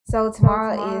So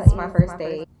tomorrow is my first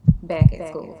day back at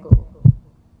school.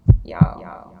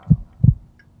 Y'all.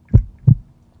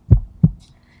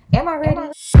 Am I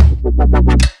ready?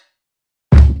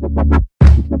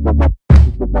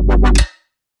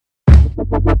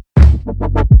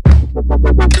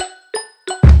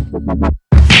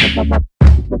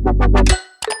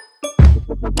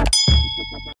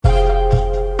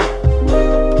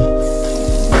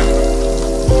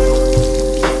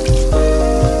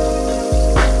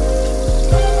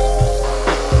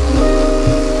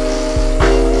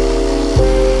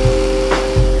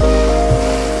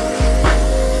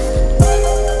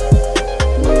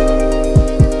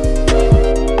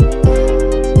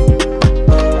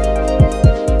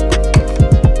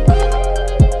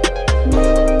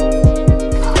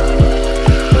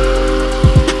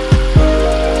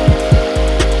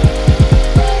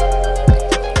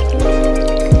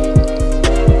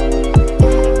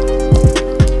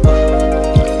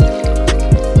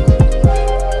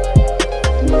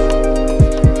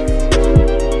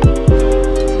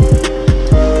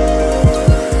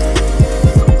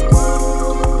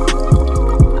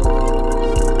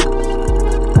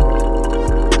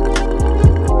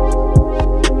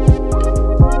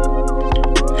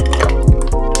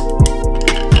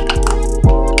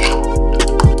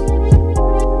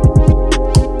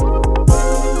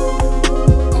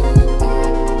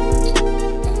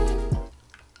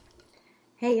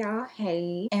 Hey y'all,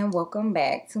 hey, and welcome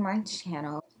back to my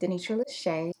channel, Denitra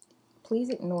Lachey. Please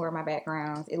ignore my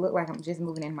backgrounds. It looked like I'm just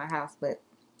moving in my house, but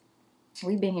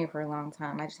we've been here for a long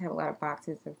time. I just have a lot of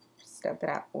boxes of stuff that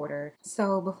I ordered.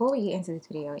 So before we get into this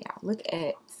video, y'all, look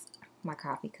at my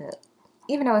coffee cup.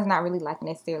 Even though it's not really like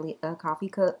necessarily a coffee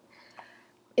cup,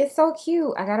 it's so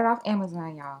cute. I got it off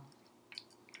Amazon, y'all.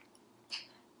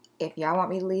 If y'all want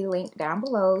me to leave a link down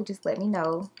below, just let me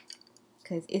know,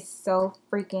 because it's so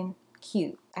freaking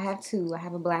cute. I have two. I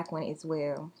have a black one as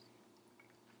well,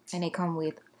 and they come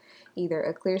with either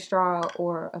a clear straw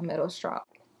or a metal straw.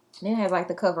 Then it has like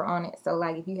the cover on it, so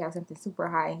like if you have something super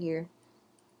high in here,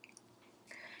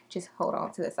 just hold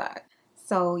on to the side.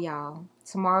 So y'all,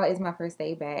 tomorrow is my first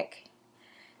day back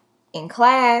in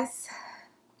class.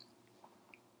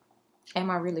 Am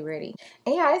I really ready?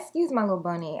 And yeah, excuse my little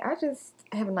bunny, I just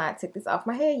have not took this off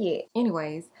my head yet.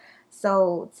 Anyways,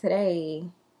 so today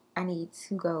I need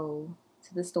to go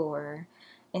to the store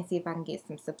and see if I can get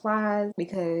some supplies,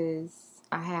 because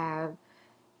I have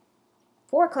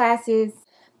 4 classes,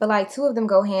 but like 2 of them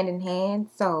go hand in hand.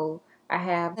 So I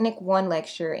have clinic 1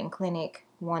 lecture and clinic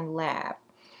 1 lab.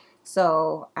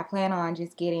 So I plan on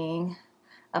just getting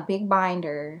a big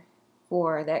binder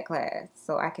for that class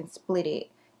so I can split it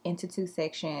into 2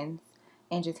 sections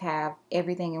and just have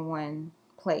everything in one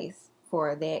place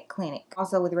for that clinic.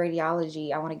 Also with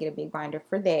radiology, I want to get a big binder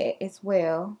for that as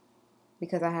well,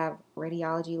 because I have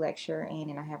radiology lecture and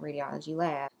then I have radiology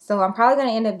lab. So I'm probably going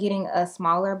to end up getting a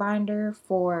smaller binder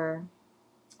for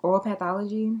oral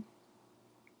pathology,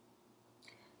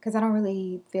 because I don't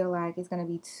really feel like it's going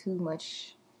to be too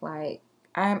much. Like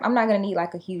I'm not going to need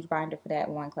like a huge binder for that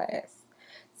one class.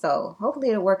 So hopefully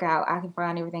it'll work out. I can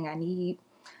find everything I need.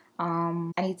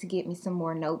 I need to get me some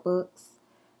more notebooks.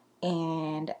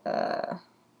 And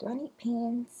do I need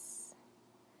pens?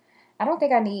 I don't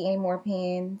think I need any more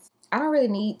pens. I don't really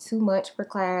need too much for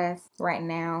class right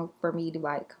now for me to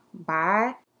like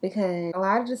buy, because a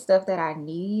lot of the stuff that I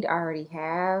need I already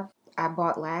have. I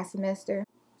bought last semester.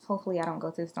 Hopefully I don't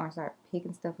go to the store and start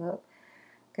picking stuff up,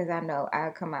 because I know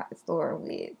I'll come out the store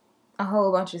with a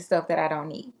whole bunch of stuff that I don't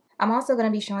need. I'm also going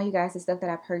to be showing you guys the stuff that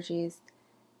I purchased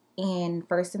in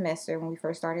first semester when we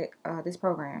first started this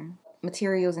program.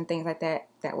 Materials and things like that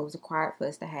that was required for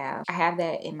us to have. I have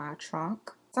that in my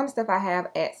trunk. Some stuff I have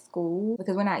at school,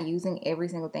 because we're not using every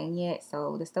single thing yet.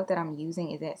 So the stuff that I'm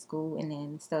using is at school, and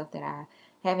then the stuff that I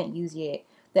haven't used yet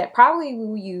that probably we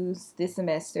will use this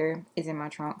semester is in my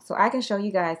trunk. So I can show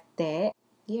you guys that.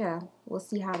 Yeah, we'll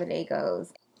see how the day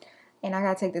goes. And I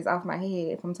gotta take this off my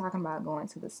head if I'm talking about going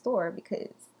to the store, because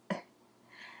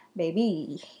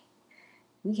baby,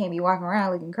 we can't be walking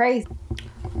around looking crazy.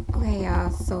 Okay, y'all,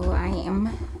 so I am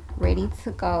ready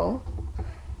to go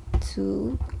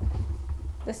to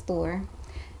the store.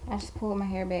 I just pulled my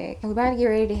hair back. We're about to get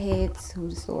ready to head to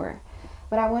the store.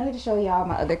 But I wanted to show y'all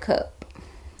my other cup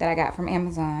that I got from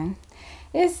Amazon.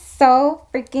 It's so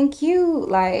freaking cute.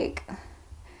 Like,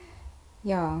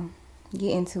 y'all,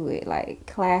 get into it. Like,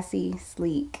 classy,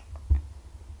 sleek,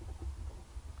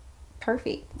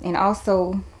 perfect. And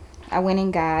also, I went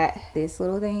and got this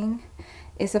little thing.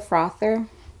 It's a frother.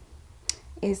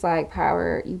 It's like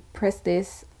power. You press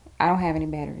this. I don't have any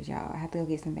batteries, y'all. I have to go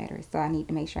get some batteries, so I need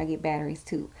to make sure I get batteries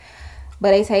too. But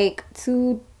they take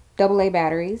 2 AA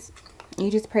batteries. You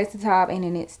just press the top and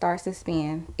then it starts to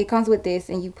spin. It comes with this,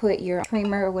 and you put your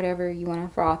creamer or whatever you want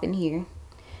to froth in here,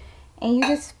 and you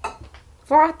just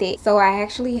froth it. So I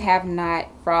actually have not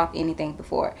frothed anything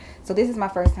before, so this is my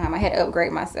first time. I had to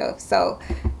upgrade myself. So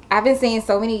I've been seeing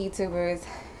so many YouTubers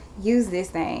use this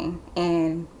thing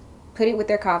and put it with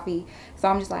their coffee, so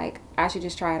I'm just like, I should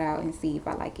just try it out and see if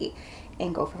I like it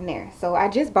and go from there. So I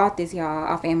just bought this, y'all,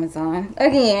 off Amazon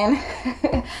again.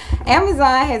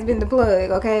 Amazon has been the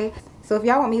plug, okay? So if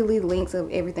y'all want me to leave links of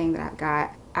everything that I've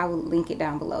got, I will link it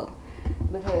down below,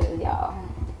 because y'all,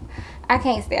 I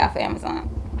can't stay off Amazon.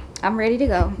 I'm ready to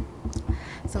go,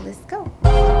 so let's go.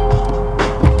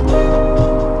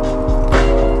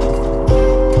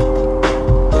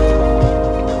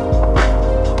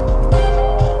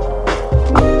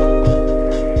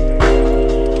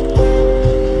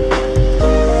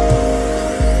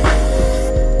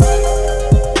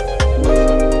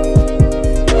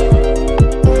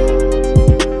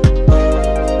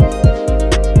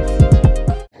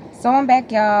 So I'm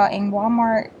back, y'all, and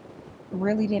Walmart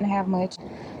really didn't have much.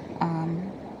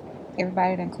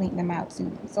 Everybody done cleaned them out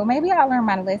too. So maybe I'll learn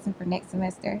my lesson for next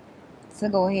semester to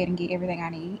go ahead and get everything I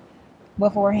need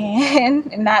beforehand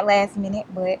and not last minute.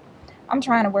 But I'm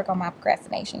trying to work on my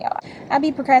procrastination, y'all. I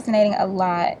be procrastinating a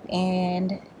lot,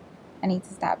 and I need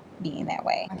to stop being that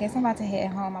way. I guess I'm about to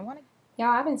head home. Y'all,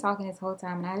 I've been talking this whole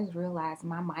time, and I just realized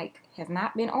my mic has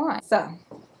not been on. So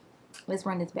let's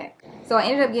run this back. So I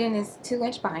ended up getting this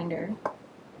 2-inch binder.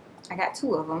 I got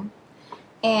 2 of them,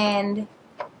 and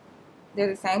they're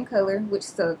the same color, which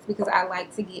sucks because I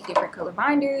like to get different color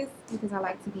binders because I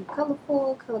like to be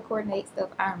colorful, color coordinate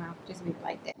stuff. I don't know, just be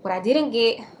like that. What I didn't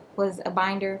get was a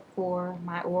binder for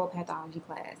my oral pathology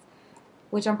class,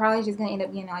 which I'm probably just gonna end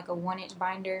up getting like a 1-inch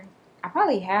binder. I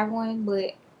probably have one,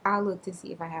 but I'll look to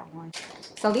see if I have one.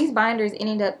 So these binders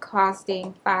ended up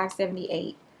costing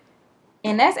 $5.78.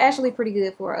 And that's actually pretty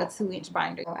good for a 2-inch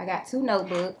binder. I got 2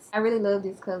 notebooks. I really love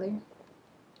this color.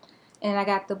 And I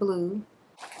got the blue.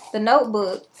 The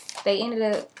notebooks, they ended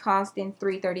up costing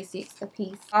 $3.36 a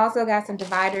piece. I also got some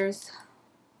dividers,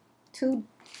 two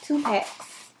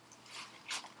packs.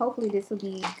 Hopefully this will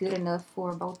be good enough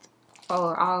for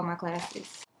all of my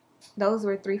classes. Those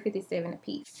were $3.57 a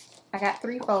piece. I got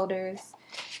 3 folders,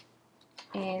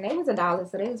 and they was $1,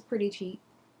 so they was pretty cheap.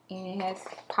 And it has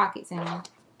pockets in them.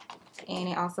 And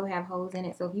it also have holes in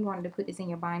it, so if you wanted to put this in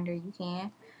your binder, you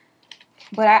can.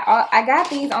 But I got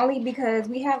these only because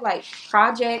we have like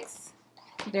projects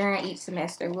during each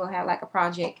semester. We'll have like a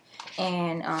project,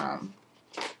 and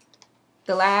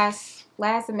the last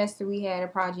semester we had a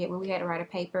project where we had to write a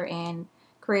paper and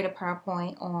create a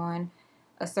PowerPoint on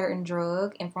a certain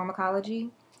drug in pharmacology,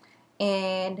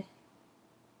 and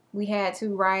we had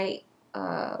to write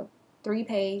a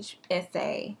 3-page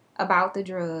essay about the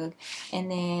drug, and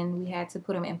then we had to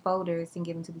put them in folders and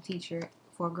give them to the teacher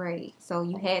for a grade. So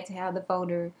you had to have the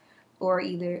folder, or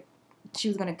either she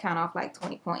was going to count off like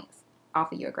 20 points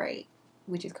off of your grade,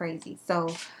 which is crazy. So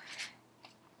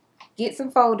get some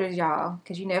folders, y'all,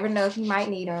 because you never know if you might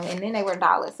need them. And then they were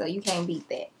 $1, so you can't beat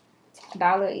that.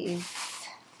 $1 is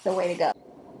the way to go.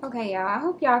 Okay, y'all, I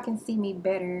hope y'all can see me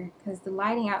better because the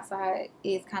lighting outside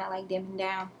is kind of like dimming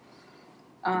down.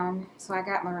 So I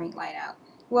got my ring light out.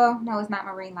 Well, no, it's not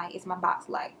my ring light, it's my box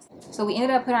light. So we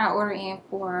ended up putting our order in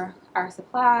for our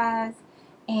supplies,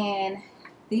 and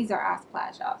these are our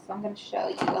supplies, y'all. So I'm going to show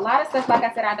you. A lot of stuff, like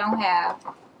I said, I don't have.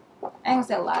 I ain't going to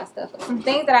say a lot of stuff, but some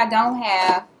things that I don't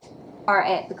have are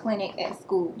at the clinic at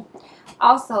school.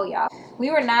 Also, y'all, we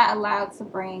were not allowed to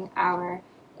bring our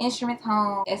instruments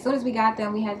home. As soon as we got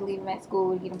them, we had to leave them at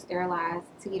school to get them sterilized,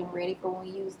 to get them ready for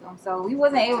when we use them. So we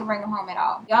wasn't able to bring them home at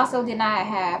all. We also did not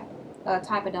have a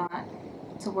typodont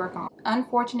to work on.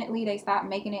 Unfortunately, they stopped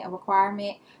making it a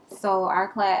requirement, so our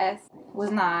class was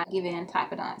not given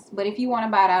typodonts. But if you want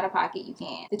to buy it out of pocket, you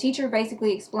can. The teacher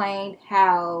basically explained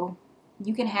how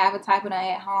you can have a typodont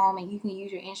at home and you can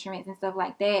use your instruments and stuff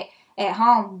like that at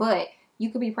home, but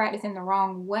you could be practicing the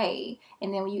wrong way,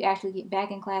 and then when you actually get back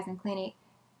in class and clinic,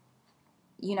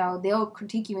 you know, they'll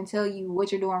critique you and tell you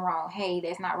what you're doing wrong. Hey,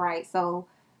 that's not right. So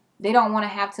they don't want to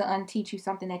have to unteach you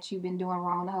something that you've been doing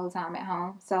wrong the whole time at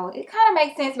home. So it kind of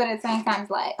makes sense, but at the same time,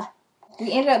 it's like,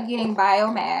 we ended up getting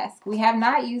biomask. We have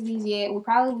not used these yet. We'll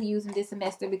probably use them this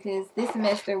semester because this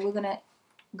semester we're going to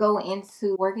go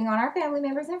into working on our family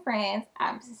members and friends.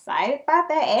 I'm excited about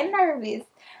that and nervous.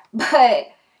 But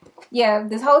yeah,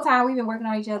 this whole time we've been working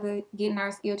on each other, getting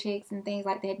our skill checks and things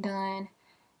like that done.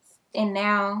 And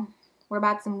now we're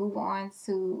about to move on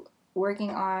to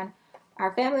working on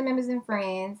our family members and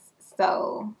friends.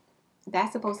 So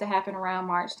That's supposed to happen around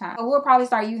March time. So we'll probably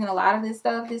start using a lot of this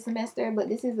stuff this semester, but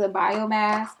this is a bio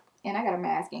mask. And I got a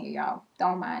mask in here, y'all.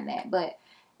 Don't mind that. But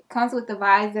it comes with the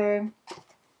visor.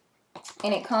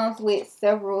 And it comes with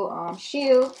several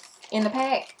shields in the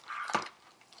pack.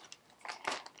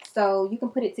 So you can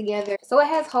put it together. So it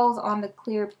has holes on the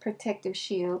clear protective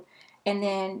shield. And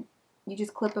then you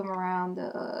just clip them around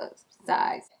the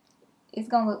sides. It's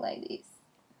going to look like this.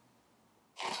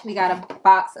 We got a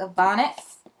box of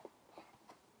bonnets.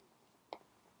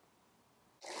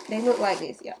 They look like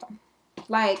this, y'all.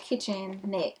 Like kitchen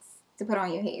nets to put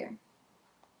on your hair.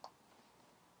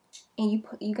 And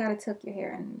you gotta tuck your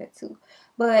hair in there too.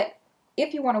 But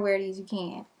if you want to wear these, you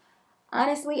can.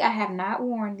 Honestly, I have not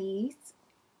worn these.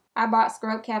 I bought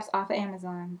scrub caps off of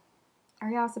Amazon. Are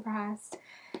y'all surprised?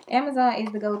 Amazon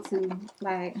is the go-to.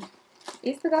 Like,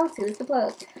 it's the go-to. It's the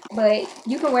plug. But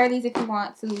you can wear these if you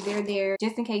want to. They're there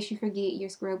just in case you forget your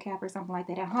scrub cap or something like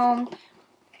that at home.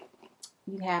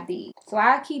 You have these. So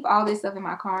I keep all this stuff in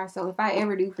my car. So if I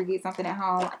ever do forget something at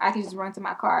home, I can just run to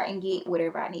my car and get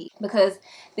whatever I need. Because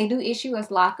they do issue us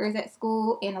lockers at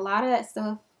school. And a lot of that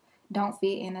stuff don't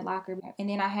fit in the locker. And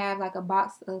then I have like a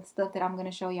box of stuff that I'm going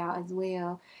to show y'all as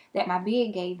well. That my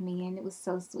bid gave me. And it was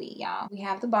so sweet, y'all. We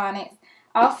have the bonnets.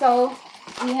 Also,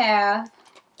 we have...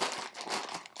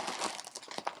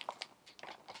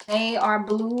 They are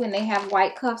blue and they have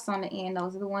white cuffs on the end.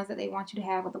 Those are the ones that they want you to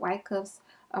have with the white cuffs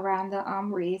around the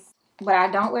wrist. But I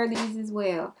don't wear these as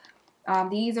well.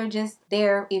 These are just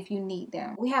there if you need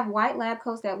them. We have white lab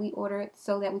coats that we ordered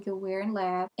so that we could wear in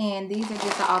lab. And these are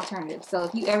just an alternative. So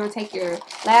if you ever take your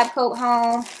lab coat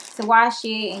home to wash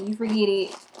it and you forget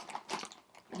it,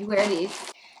 you wear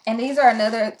this. And these are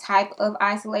another type of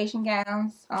isolation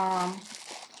gowns.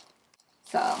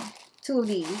 So 2 of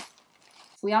these.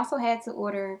 We also had to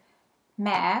order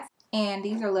masks. And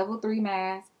these are level 3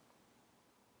 masks.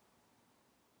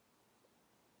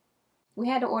 We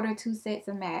had to order 2 sets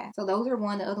of masks. So those are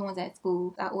one, the other ones at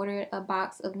school. I ordered a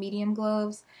box of medium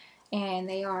gloves and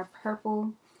they are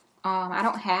purple. I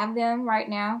don't have them right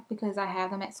now because I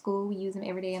have them at school. We use them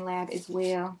every day in lab as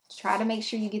well. Try to make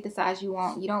sure you get the size you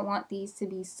want. You don't want these to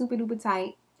be super duper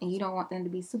tight and you don't want them to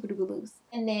be super duper loose.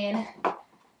 And then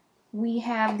we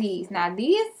have these. Now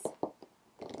these,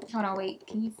 hold on, wait.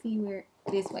 Can you see where,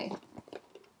 this way.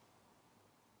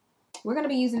 We're going to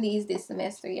be using these this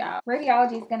semester, y'all.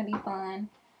 Radiology is going to be fun.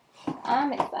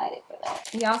 I'm excited for that.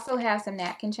 We also have some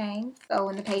napkin chains. So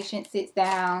when the patient sits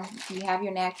down, you have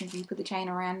your napkins and you put the chain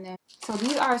around them. So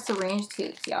these are syringe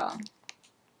tips, y'all.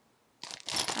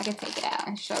 I can take it out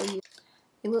and show you.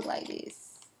 It look like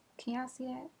this. Can y'all see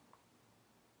that?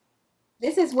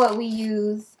 This is what we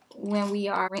use when we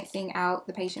are rinsing out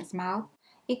the patient's mouth.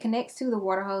 It connects to the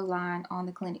water hose line on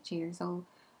the clinic chair. So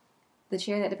the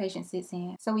chair that the patient sits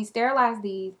in. So we sterilize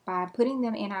these by putting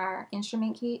them in our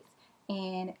instrument kits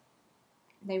and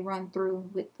they run through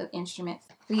with the instruments.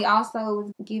 We also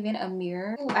was given a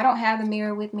mirror. I don't have the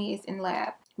mirror with me, it's in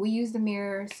lab. We use the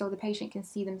mirror so the patient can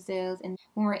see themselves, and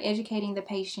when we're educating the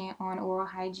patient on oral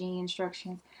hygiene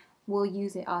instructions, we'll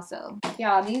use it also.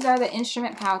 Y'all, these are the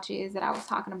instrument pouches that I was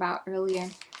talking about earlier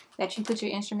that you put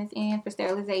your instruments in for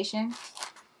sterilization.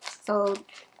 So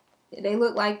they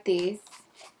look like this.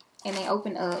 And they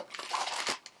open up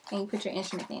and you put your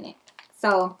instruments in it.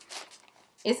 So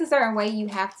it's a certain way you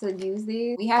have to use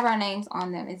these. We have our names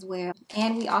on them as well.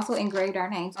 And we also engraved our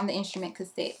names on the instrument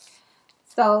cassette.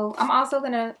 So I'm also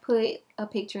going to put a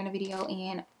picture in a video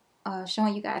in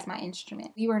showing you guys my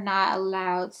instrument. We were not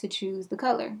allowed to choose the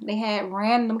color. They had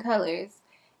random colors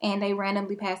and they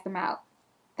randomly passed them out.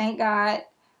 Thank God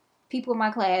people in my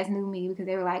class knew me because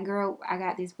they were like, girl, I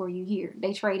got this for you here.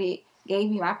 They traded, gave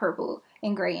me my purple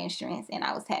and gray instruments and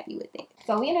I was happy with it.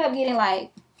 So we ended up getting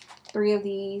like 3 of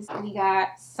these. We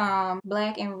got some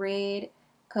black and red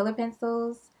color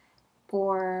pencils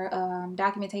for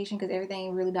documentation because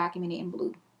everything really documented in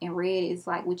blue. And red is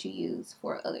like what you use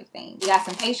for other things. We got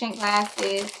some patient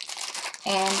glasses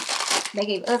and they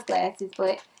gave us glasses,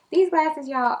 but these glasses,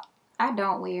 y'all, I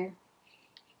don't wear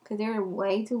because they're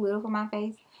way too little for my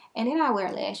face. And then I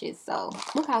wear lashes, so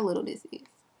look how little this is.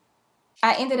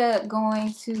 I ended up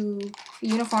going to the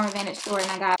Uniform Advantage store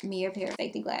and I got me a pair of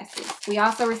safety glasses. We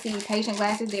also received patient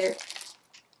glasses. They're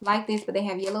like this, but they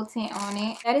have yellow tint on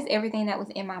it. That is everything that was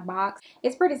in my box.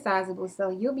 It's pretty sizable, so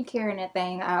you'll be carrying that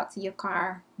thing out to your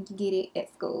car. You can get it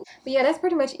at school. But yeah, that's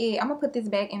pretty much it. I'm going to put this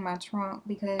back in my trunk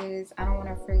because I don't want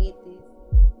to forget this.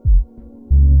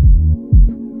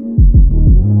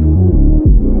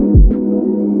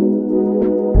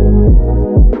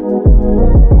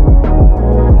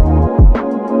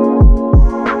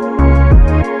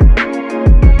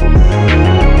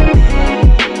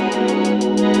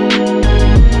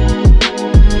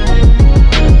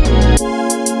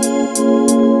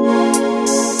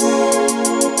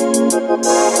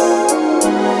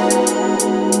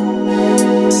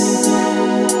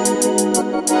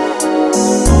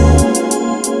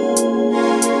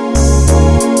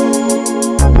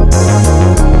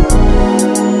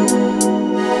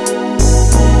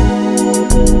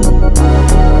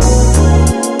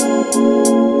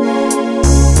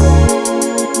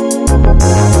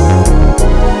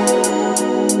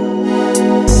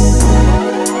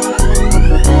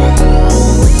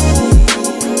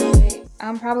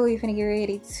 probably finna get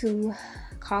ready to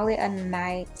call it a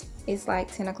night. It's like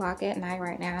 10 o'clock at night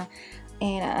right now,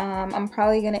 and I'm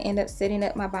probably gonna end up setting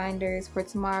up my binders for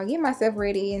tomorrow, get myself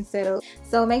ready and settled.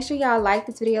 So make sure y'all like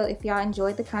this video if y'all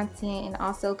enjoyed the content, and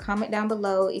also comment down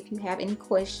below if you have any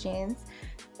questions,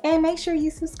 and make sure you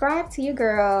subscribe to your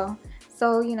girl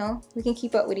so you know we can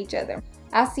keep up with each other.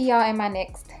 I'll see y'all in my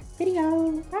next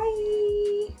video.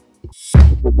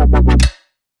 Bye.